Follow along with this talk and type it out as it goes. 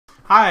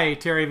Hi,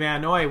 Terry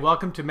VanNoy.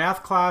 Welcome to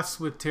Math Class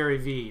with Terry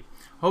V.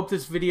 Hope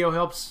this video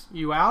helps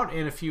you out,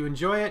 and if you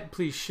enjoy it,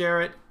 please share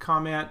it,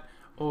 comment,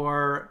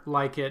 or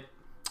like it.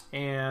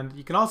 And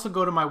you can also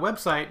go to my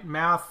website,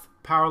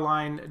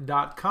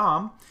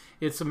 MathPowerLine.com.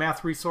 It's a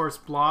math resource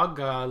blog,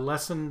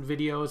 lesson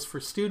videos for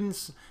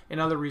students, and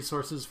other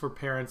resources for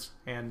parents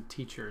and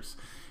teachers.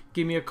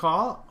 Give me a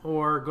call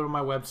or go to my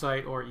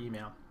website or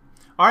email.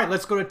 All right,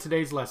 let's go to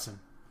today's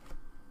lesson.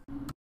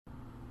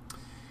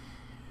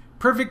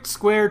 Perfect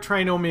square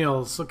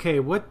trinomials. Okay,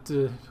 what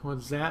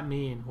does that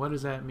mean? What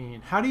does that mean?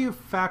 How do you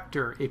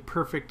factor a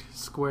perfect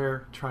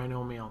square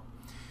trinomial?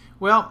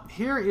 Well,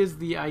 here is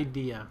the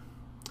idea.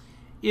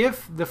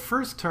 If the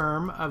first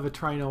term of a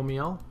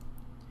trinomial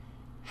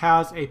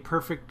has a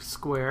perfect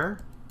square,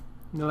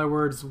 in other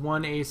words,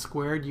 1a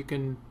squared, you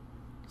can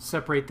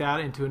separate that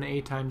into an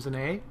a times an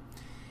a,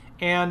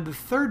 and the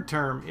third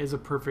term is a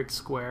perfect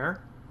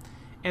square,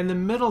 and the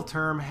middle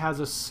term has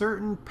a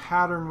certain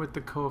pattern with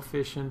the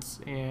coefficients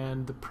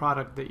and the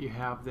product that you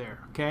have there.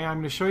 Okay, I'm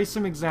going to show you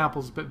some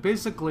examples, but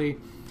basically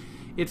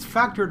it's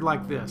factored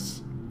like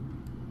this: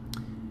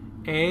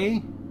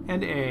 A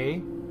and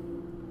A,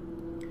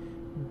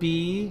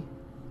 B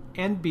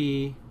and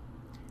B,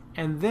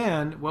 and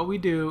then what we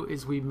do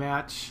is we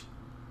match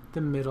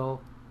the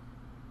middle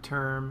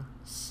term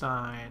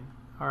sign.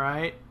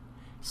 Alright,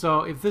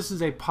 so if this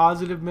is a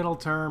positive middle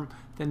term,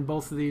 then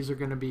both of these are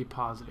going to be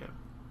positive.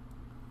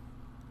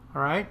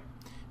 Alright,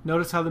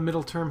 notice how the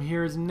middle term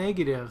here is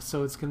negative,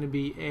 so it's going to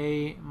be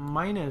a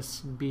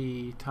minus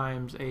b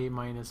times a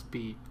minus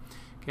b.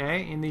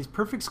 Okay, in these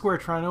perfect square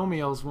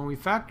trinomials, when we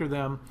factor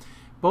them,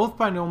 both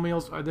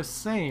binomials are the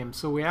same,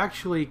 so we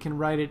actually can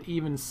write it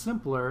even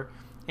simpler.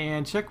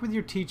 And check with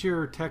your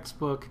teacher or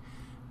textbook,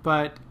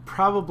 but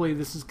probably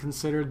this is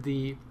considered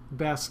the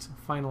best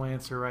final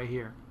answer right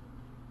here.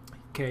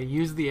 Okay,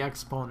 use the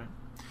exponent.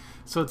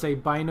 So it's a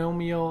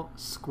binomial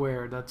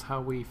squared. That's how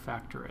we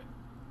factor it.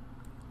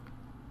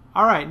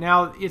 Alright,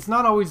 now it's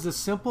not always this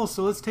simple,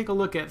 so let's take a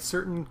look at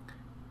certain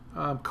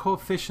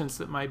coefficients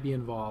that might be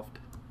involved.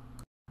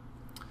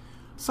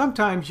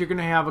 Sometimes you're going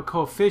to have a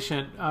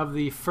coefficient of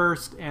the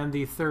first and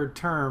the third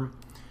term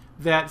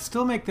that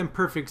still make them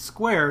perfect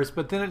squares,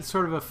 but then it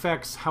sort of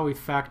affects how we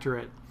factor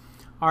it.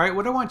 Alright,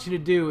 what I want you to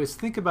do is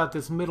think about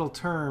this middle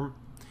term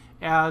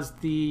as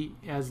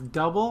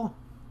double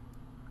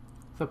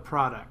the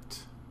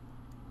product.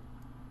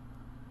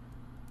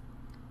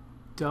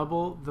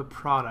 Double the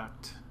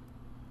product.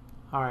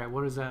 Alright,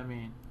 what does that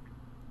mean?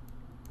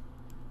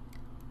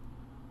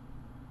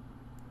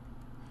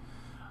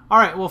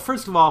 Alright, well,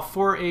 first of all,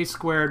 4a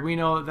squared, we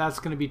know that's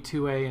going to be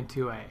 2a and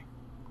 2a.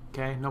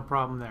 Okay, no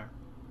problem there.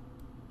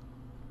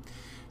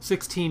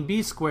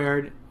 16b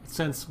squared,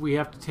 since we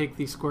have to take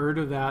the square root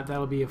of that,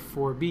 that'll be a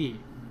 4b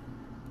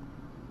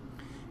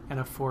and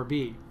a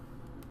 4b.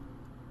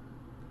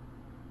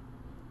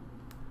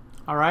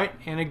 Alright,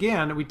 and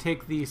again, we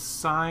take the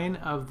sign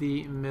of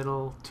the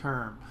middle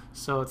term.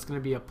 So it's going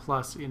to be a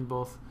plus in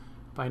both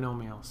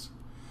binomials.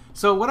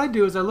 So what I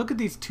do is I look at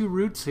these two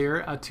roots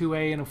here, a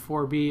 2a and a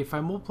 4b. If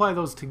I multiply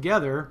those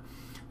together,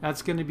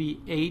 that's going to be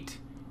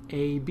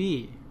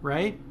 8ab,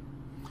 right?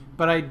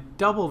 But I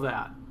double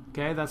that.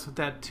 Okay, that's what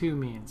that 2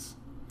 means.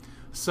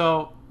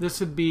 So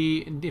this would be,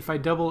 if I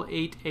double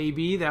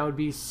 8ab, that would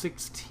be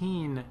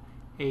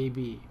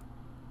 16ab.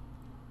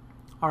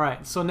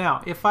 Alright, so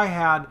now if I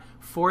had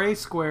 4a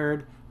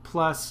squared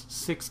plus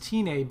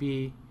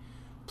 16ab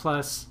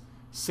plus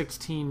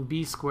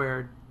 16b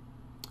squared,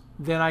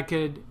 then I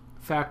could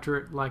factor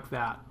it like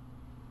that.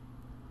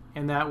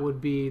 And that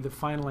would be, the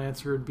final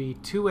answer would be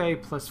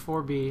 2a plus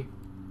 4b.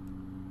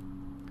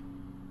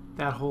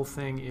 That whole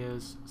thing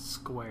is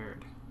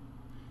squared.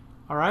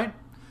 Alright,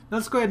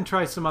 let's go ahead and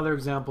try some other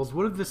examples.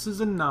 What if this is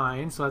a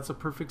 9? So that's a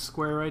perfect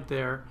square right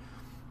there.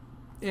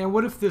 And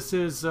what if this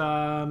is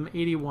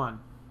 81?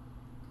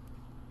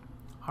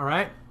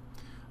 Alright,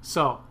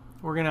 so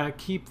we're going to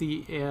keep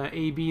the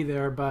AB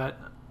there, but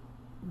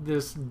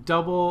this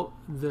double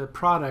the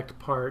product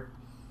part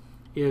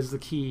is the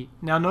key.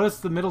 Now notice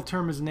the middle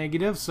term is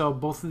negative, so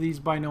both of these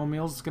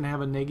binomials is going to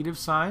have a negative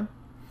sign.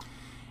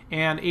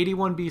 And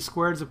 81b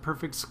squared is a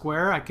perfect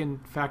square. I can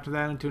factor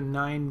that into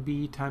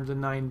 9b times a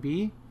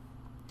 9b.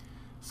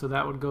 So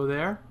that would go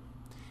there.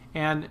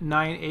 And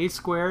 9a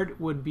squared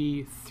would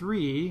be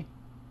 3a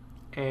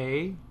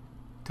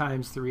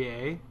times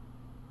 3a.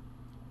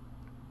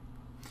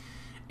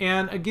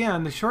 And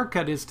again, the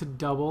shortcut is to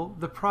double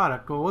the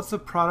product. Well, what's the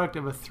product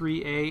of a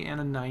 3a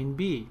and a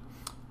 9b?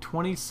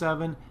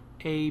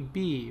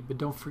 27ab, but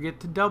don't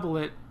forget to double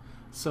it.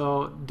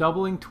 So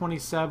doubling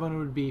 27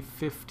 would be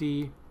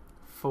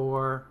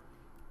 54,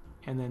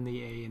 and then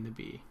the a and the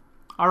b.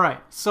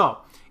 Alright, so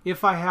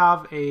if I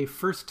have a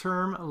first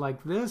term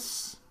like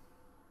this,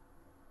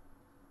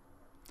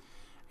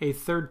 a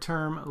third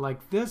term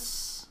like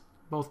this,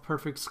 both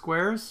perfect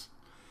squares,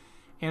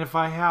 and if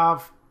I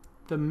have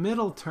the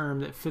middle term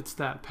that fits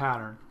that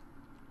pattern,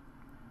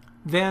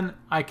 then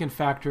I can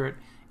factor it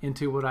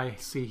into what I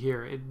see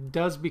here. It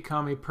does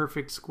become a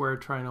perfect square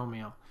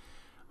trinomial.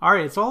 All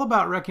right, it's all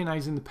about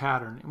recognizing the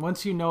pattern. And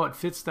once you know it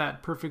fits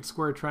that perfect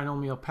square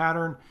trinomial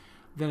pattern,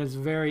 then it's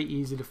very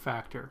easy to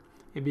factor.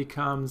 It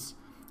becomes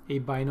a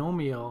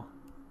binomial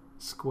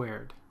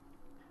squared.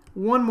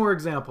 One more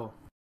example.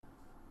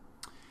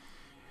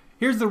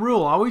 Here's the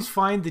rule. Always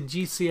find the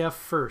GCF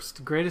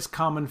first, greatest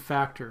common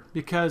factor,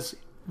 because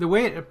the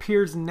way it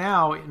appears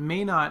now, it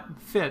may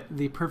not fit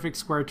the perfect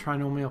square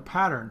trinomial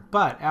pattern,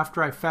 but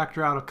after I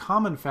factor out a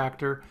common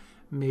factor,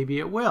 maybe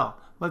it will.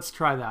 Let's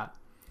try that.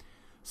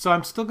 So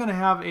I'm still going to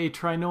have a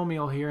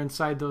trinomial here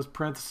inside those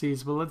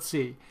parentheses, but let's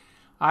see.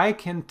 I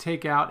can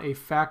take out a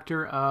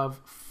factor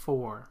of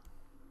 4.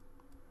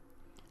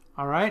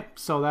 All right,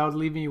 so that would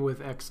leave me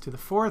with x to the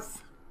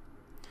 4th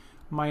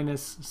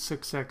minus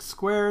 6x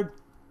squared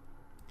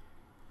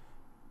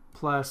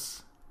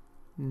plus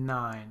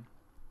 9.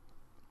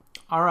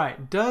 All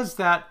right, does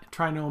that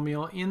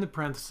trinomial in the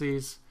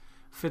parentheses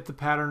fit the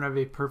pattern of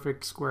a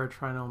perfect square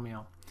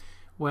trinomial?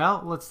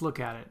 Well, let's look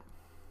at it.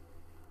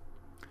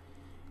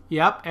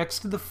 Yep, x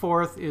to the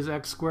 4th is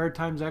x squared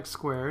times x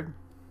squared,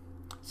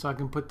 so I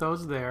can put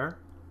those there.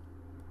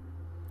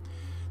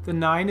 The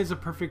 9 is a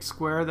perfect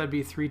square, that'd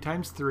be 3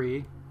 times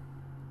 3.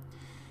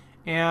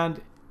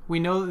 And we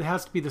know that it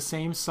has to be the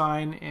same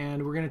sign,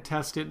 and we're going to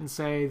test it and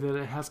say that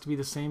it has to be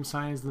the same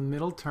sign as the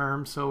middle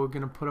term, so we're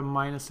going to put a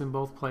minus in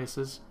both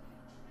places.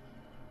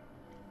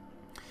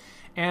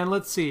 And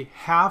let's see,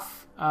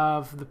 half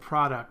of the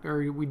product,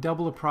 or we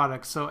double the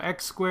product. So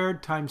x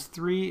squared times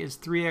 3 is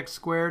 3x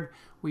squared.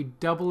 We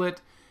double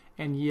it,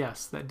 and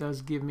yes, that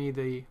does give me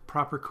the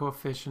proper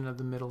coefficient of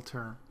the middle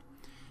term.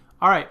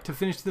 All right, to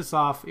finish this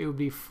off, it would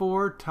be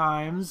 4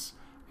 times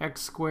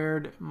x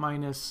squared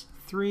minus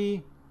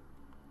 3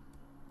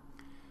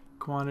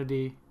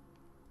 quantity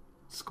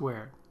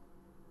squared.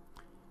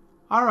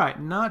 All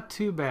right, not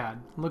too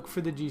bad. Look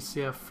for the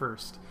GCF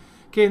first.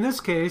 Okay, in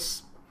this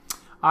case,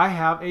 I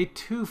have a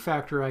 2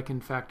 factor I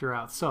can factor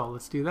out. So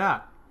let's do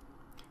that.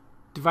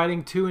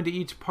 Dividing 2 into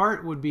each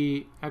part would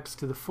be x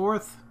to the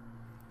 4th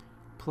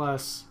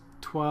plus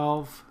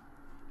 12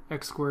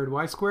 x squared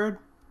y squared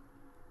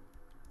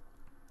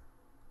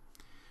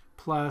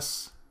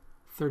plus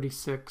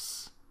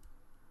 36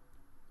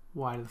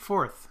 y to the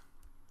 4th.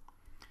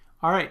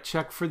 All right,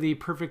 check for the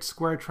perfect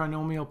square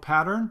trinomial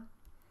pattern.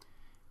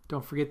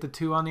 Don't forget the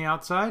 2 on the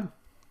outside.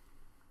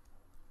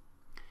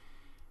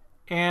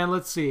 And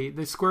let's see,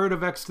 the square root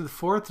of x to the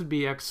 4th would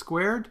be x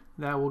squared.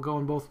 That will go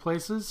in both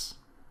places.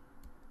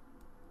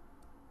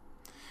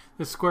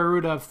 The square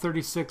root of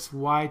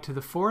 36y to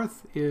the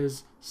 4th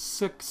is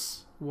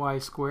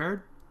 6y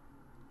squared.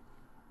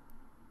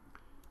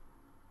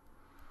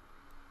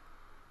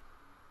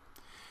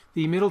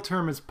 The middle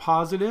term is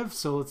positive,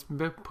 so let's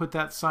put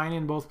that sign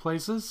in both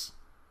places.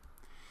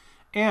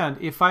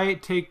 And if I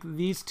take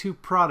these two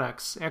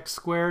products, x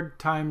squared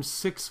times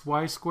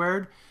 6y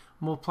squared,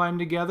 multiply them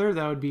together,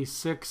 that would be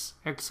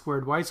 6x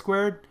squared y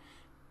squared.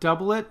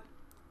 Double it,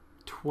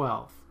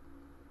 12.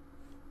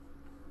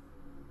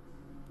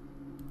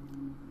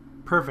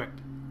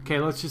 Perfect. Okay,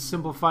 let's just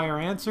simplify our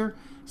answer.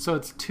 So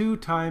it's 2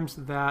 times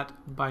that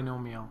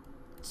binomial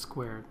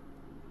squared.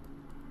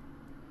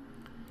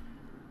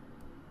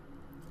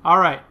 All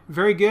right,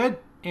 very good.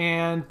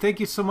 And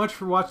thank you so much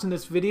for watching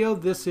this video.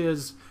 This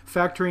is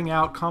factoring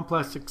out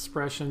complex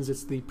expressions.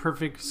 It's the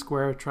perfect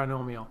square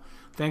trinomial.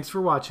 Thanks for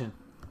watching.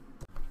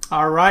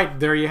 All right,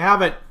 there you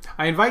have it.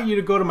 I invite you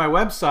to go to my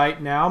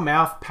website now,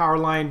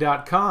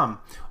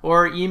 MathPowerLine.com,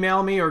 or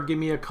email me or give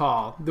me a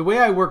call. The way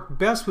I work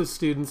best with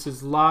students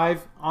is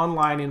live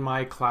online in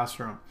my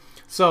classroom.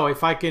 So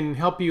if I can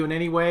help you in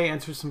any way,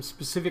 answer some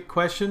specific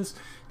questions,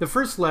 the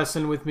first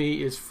lesson with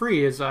me is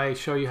free as I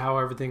show you how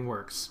everything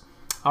works.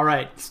 All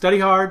right, study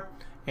hard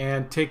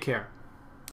and take care.